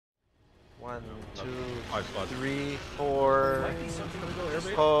1, No, 2, five spots. 3, 4.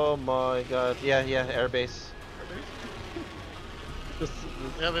 Oh my god. Yeah, airbase.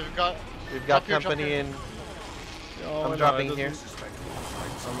 Yeah, We've got here, company in. Oh, I'm no, dropping here.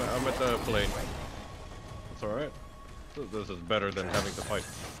 I'm at the plane. It's alright. This is better than having to fight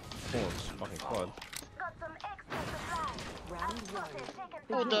 4 fucking squads.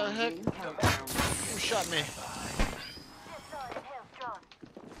 What the heck? Who shot me?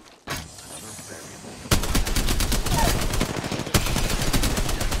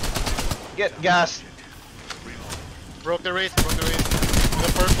 Get gassed. Broke the wraith, The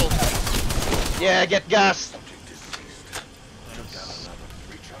purple. Yeah, get gassed.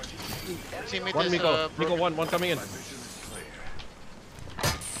 Teammate One is, Miko. Miko, broken. one coming in.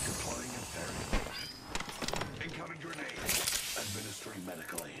 Incoming grenade. Administering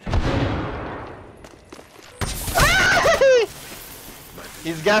medical aid.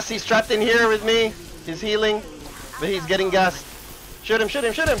 He's gassed. He's trapped in here with me. He's healing, but he's getting gassed. Shoot him! Shoot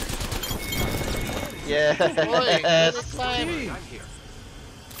him! Shoot him! Yes.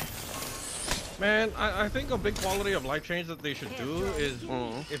 Man, I think a big quality of life change that they should do is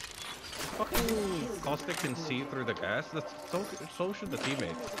if fucking Caustic can see through the gas, so should the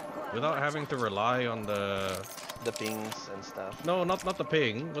teammates. Without having to rely on the pings and stuff. No, not the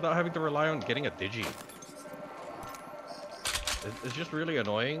ping. Without having to rely on getting a digi. It's just really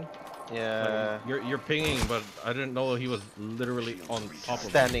annoying. Yeah. Like, you're pinging, but I didn't know he was literally on top of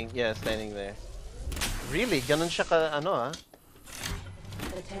standing. Yeah, standing there. Really? Ganun siya ka ano ah?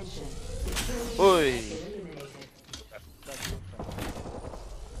 Uy.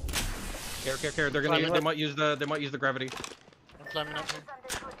 Care. They might use the gravity. I'm climbing up here.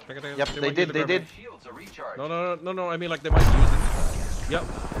 Yep, they did. No. I mean, like, they might use it. Yep.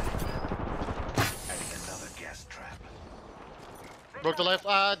 Adding another gas trap. Broke the life.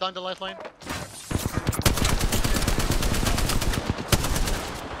 Down the lifeline.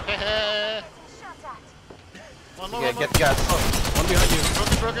 Hehe. One more. Get gas. One behind you.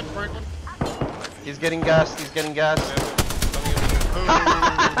 Broken. He's getting gassed.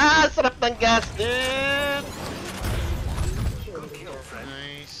 Sarap ng gas, dude.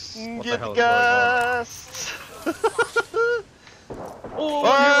 Nice. What the Get hell is gassed. Oh,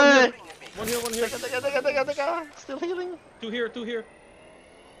 one here. Teka. Still healing. Two here.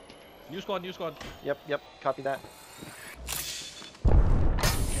 New squad. Yep. Copy that.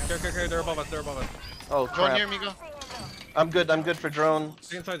 Care. They're above us. Oh Drone crap. here, Migo. I'm good for drone.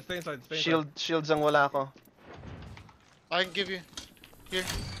 Stay inside. Shields ang wala ko. I can give you. Here.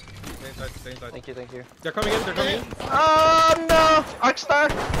 Stay inside. Thank you. They're coming in. Oh no! Arcstar!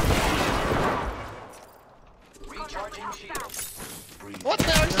 Recharging shields. What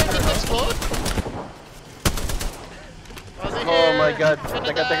the heck? Did it explode? Oh my god.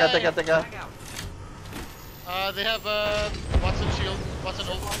 Teka. They have Watson shield. Watson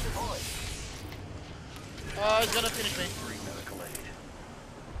ult. He's gonna finish me.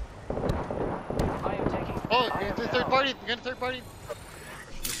 Oh, the third party. You're gonna third party.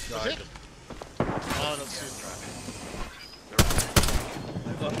 Is it? Oh, that's it.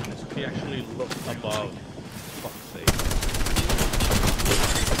 He actually looked above. Fuck's sake.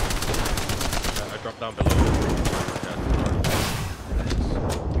 I dropped down below.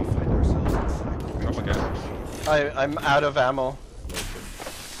 Drop a gas. I'm out of ammo.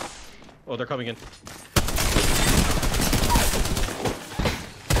 Oh, they're coming in.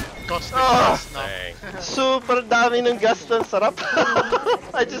 Dang. Super dami ng gas doon, sarap.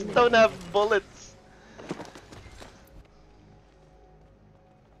 I just don't have bullets.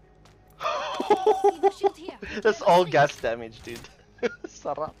 That's all gas damage, dude.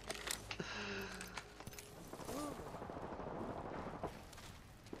 Sarap.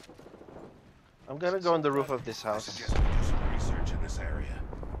 I'm gonna go on the roof of this house. Research in this area.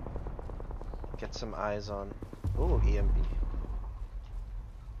 Get some eyes on. Ooh, EMP.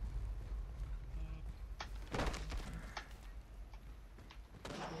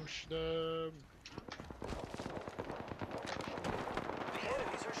 Push them. The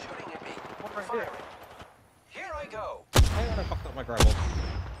enemies are shooting at me. One right here. Here I go. I fucked up my gravel.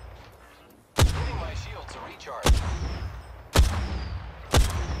 Giving my shields a recharge.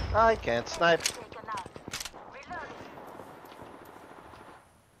 I can't snipe.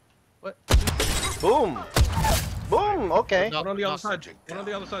 What? Boom! Boom! Okay. No. One on the other Not side. One on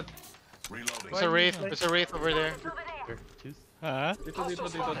the other side. Reloading. There's a wraith over there. Huh?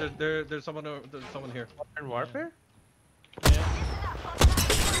 There's someone here. Modern Warfare?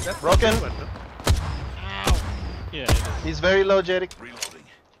 Broken. Ow. Yeah, it is. He's very low, Jerick. Reloading.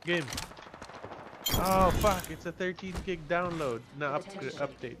 Game. Oh fuck! It's a 13 gig download. No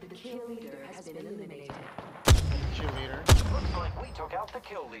update. The kill leader has been eliminated. Cheerleader. Looks like we took out the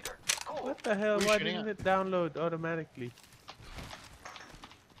kill leader. Cool. What the hell? Who are you Why shooting didn't at? it download automatically?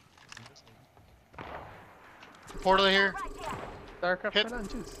 Portal here. StarCraft Hit. Pala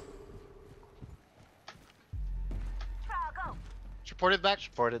juice. She ported back.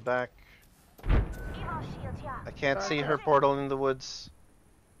 Ported back. I can't see her portal in the woods.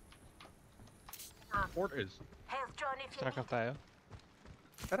 Port is. StarCraft tayo.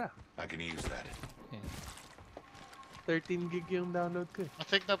 Tara. I can use that. 13 gig yung download ko. I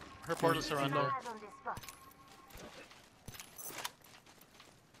think that her portal's around there.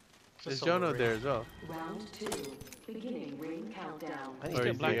 There's Jono there as well. Round 2. Beginning ring countdown. I need Or to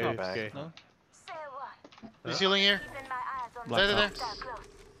is black he out AFK? back. No? He's healing here. There.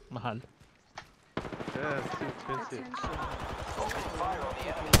 Mahal. Yeah, it's too expensive. Opening fire on the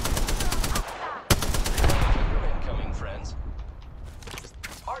enemy. You're incoming, friends.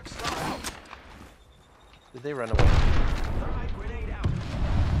 Arc star out. Did they run away? Thermite grenade out.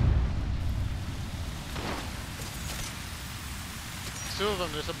 Two of them.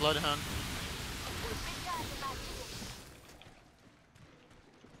 There's a bloodhound.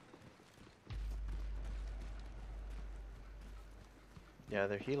 Yeah,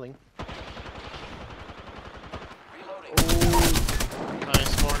 they're healing. Reloading.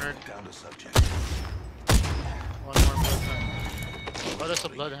 Nice, cornered. Down to subject. One more bloodhound. Oh, there's a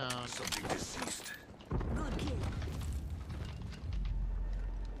bloodhound. Subject deceased.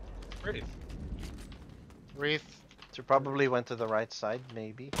 Wraith. Wraith. She probably went to the right side,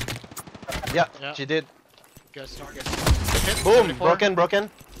 maybe. Yeah, Yeah. she did. Guess. Hit. Boom! 74. Broken.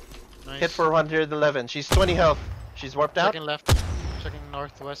 Nice. Hit for 111. She's 20 health. She's warped out. Checking left. Checking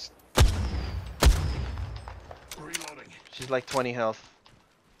northwest. Reloading. She's like 20 health.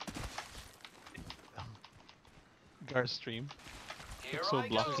 Gar stream. Here Looks so I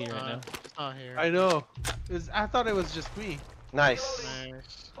go. blocky right now. It's not here. I know. I thought it was just me. Nice.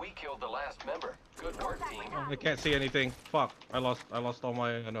 Nice. We killed the last member. Good work, team. I can't see anything. Fuck. I lost all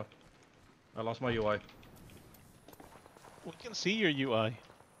my. No. I lost my UI. We can see your UI.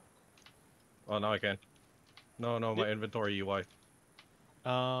 Oh, now I can. No, my inventory UI.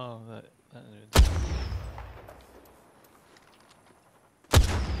 Oh, that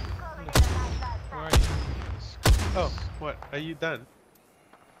Where are you? Oh, what? Are you done?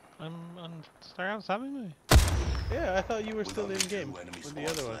 I'm on StarCraft having me. Yeah, I thought you were still in Only game two enemy with the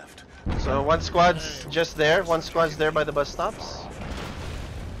squads other one. left. So one squad's just there. One squad's there by the bus stops.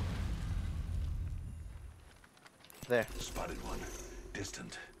 There. Spotted one.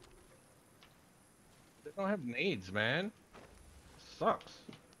 Distant. They don't have nades, man. Sucks.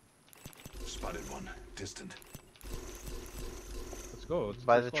 Spotted one. Distant. Let's go.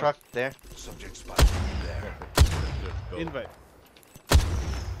 By the truck there. Subject spotted. There. Let's go. Invite.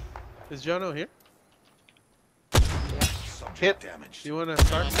 Is Jono here? Subject Hit. damaged. Do you wanna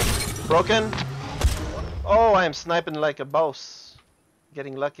start? Broken. Oh, I am sniping like a boss.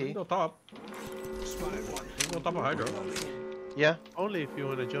 Getting We lucky. can go top. Spotted one. We can go top of Hydro. Yeah. Only if you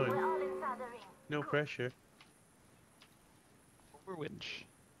wanna join. No pressure. Overwinch.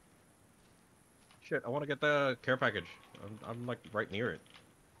 Shit, I want to get the care package. I'm like right near it.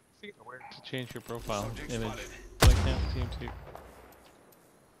 Where to change your profile Subject image? spotted. But I can't seem to.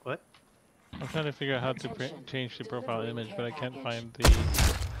 What? I'm trying to figure out how to change the profile image, but I can't find the.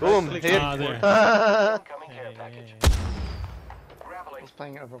 Boom. Click Hit. Ah, there. Incoming care Yeah, package. yeah. Grappling. was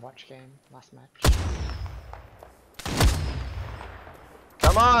playing Overwatch game last match.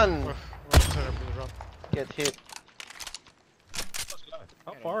 Come on. We're terribly rough. Get hit.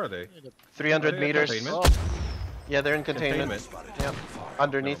 How far are they? 300 Are they in meters. containment? Yeah, they're in containment. Spotted. Yeah.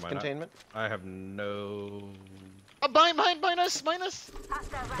 Underneath Never mind, containment. I have no. Oh, behind us!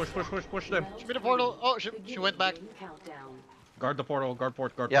 Push them. Should be the portal. Oh, she went back. Ring countdown. Guard the portal. Guard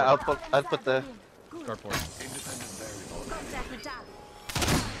port. Guard Yeah, port. I'll put the. Guard port. Independent variable.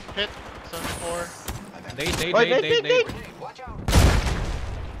 Hit. 74. Nade. Wait, nade. Grenade, watch out.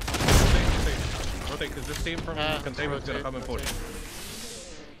 Rotate, because this team from Ah, containment is gonna rotate, come and push.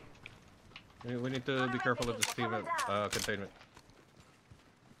 We need to be careful of this team at containment.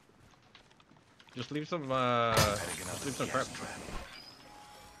 Just leave some prep.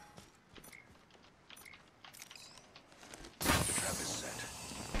 The trap is set.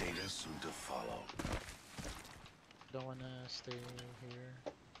 Data soon to follow. Don't wanna stay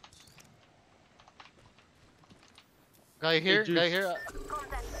here. Guy here.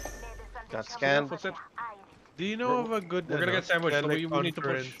 Got scanned. What's it? Do you know of a good We're gonna get sandwiched, so we need to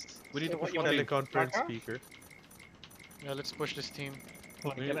push. teleconference- We need to push one team. teleconference speaker? Yeah, let's push this team.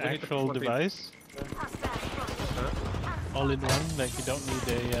 Like We an need to actual put the- device. All in one, like you don't need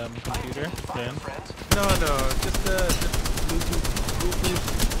a computer then. No, just Bluetooth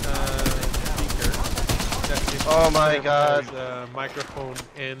speaker. That gives Oh my you God. the microphone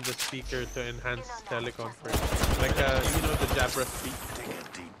and the speaker to enhance teleconference. Like you know the Jabra speak.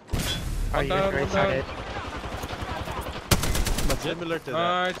 Are you down, great one down. started? Similar to that.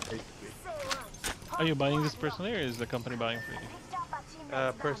 Alright. Are you buying this personally, or is the company buying for you?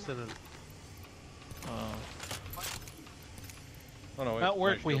 Personal. Oh, no, wait, At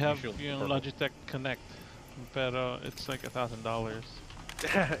work my we shield, my have, shield, you know, purple. Logitech Connect, but it's like $1,000.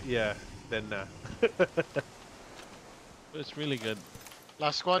 Yeah, then It's really good.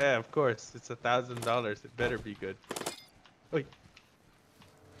 Last squad. yeah, of course. It's $1,000. It better be good. Oi.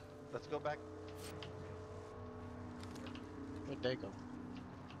 Let's go back. Where'd they go?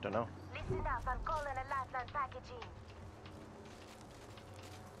 Don't know. Listen up, I'm calling a lifeline packaging.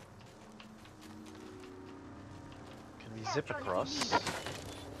 Can we zip across?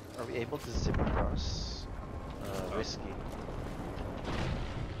 Are we able to zip across? Risky.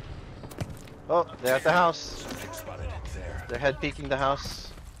 Oh, they're at the house. Subject spotted. There. They're head peeking the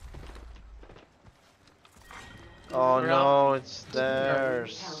house. Oh We're no, it's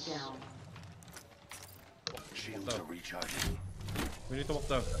theirs. Countdown. Shields are recharging. We need to walk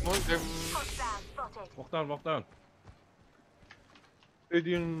down. Move them. Hostile spotted. Walk down, walk down. Dude,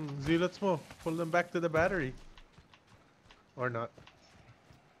 yung zealots mo, pull them back to the battery. Or not.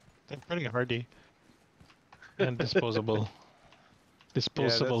 They're pretty hardy. And disposable.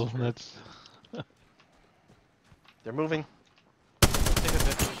 Disposable, true. that's... They're moving. Take a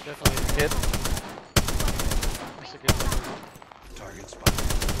bit. Definitely. Hit. That's a good one. Target spotted.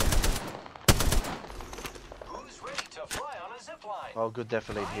 Who's ready to fly on a zip line? Oh, good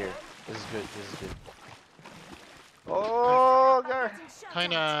defilade here. This is good. This is good. Oh, gar.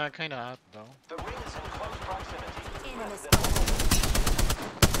 Kinda out though. The ring is in close proximity. Enemy Rather than-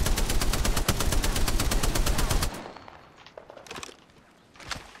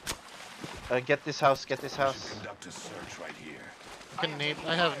 Get this house. Get this We should house. conduct a search right here.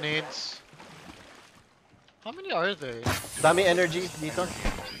 I have nades. How many are there? Dami energy dito.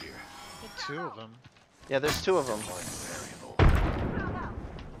 Here. Two of them. Yeah, there's two of them. Variable.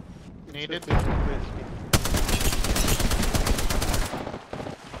 Needed.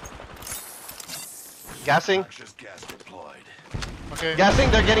 Gassing. Noxious gas deployed. Okay. Gassing.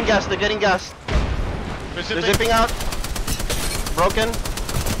 They're getting gas. They're getting gas. We're They're zipping. zipping out. Broken.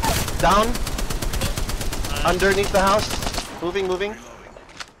 Down. Nice. Underneath the house. Moving, moving.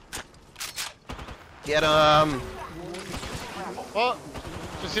 Get 'em. Oh,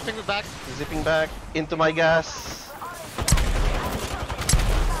 just zipping it back. Zipping back into my gas.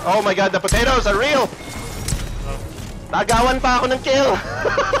 Oh my god, the potatoes are real! Nagawan pa ako ng kill!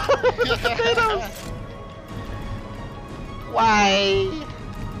 Potatoes! Why?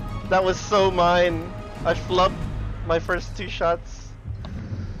 That was so mine. I flubbed my first two shots.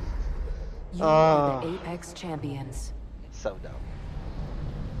 You are the Apex champions. So dumb.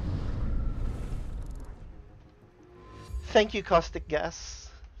 Thank you, Caustic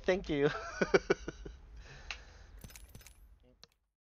Gas. Thank you.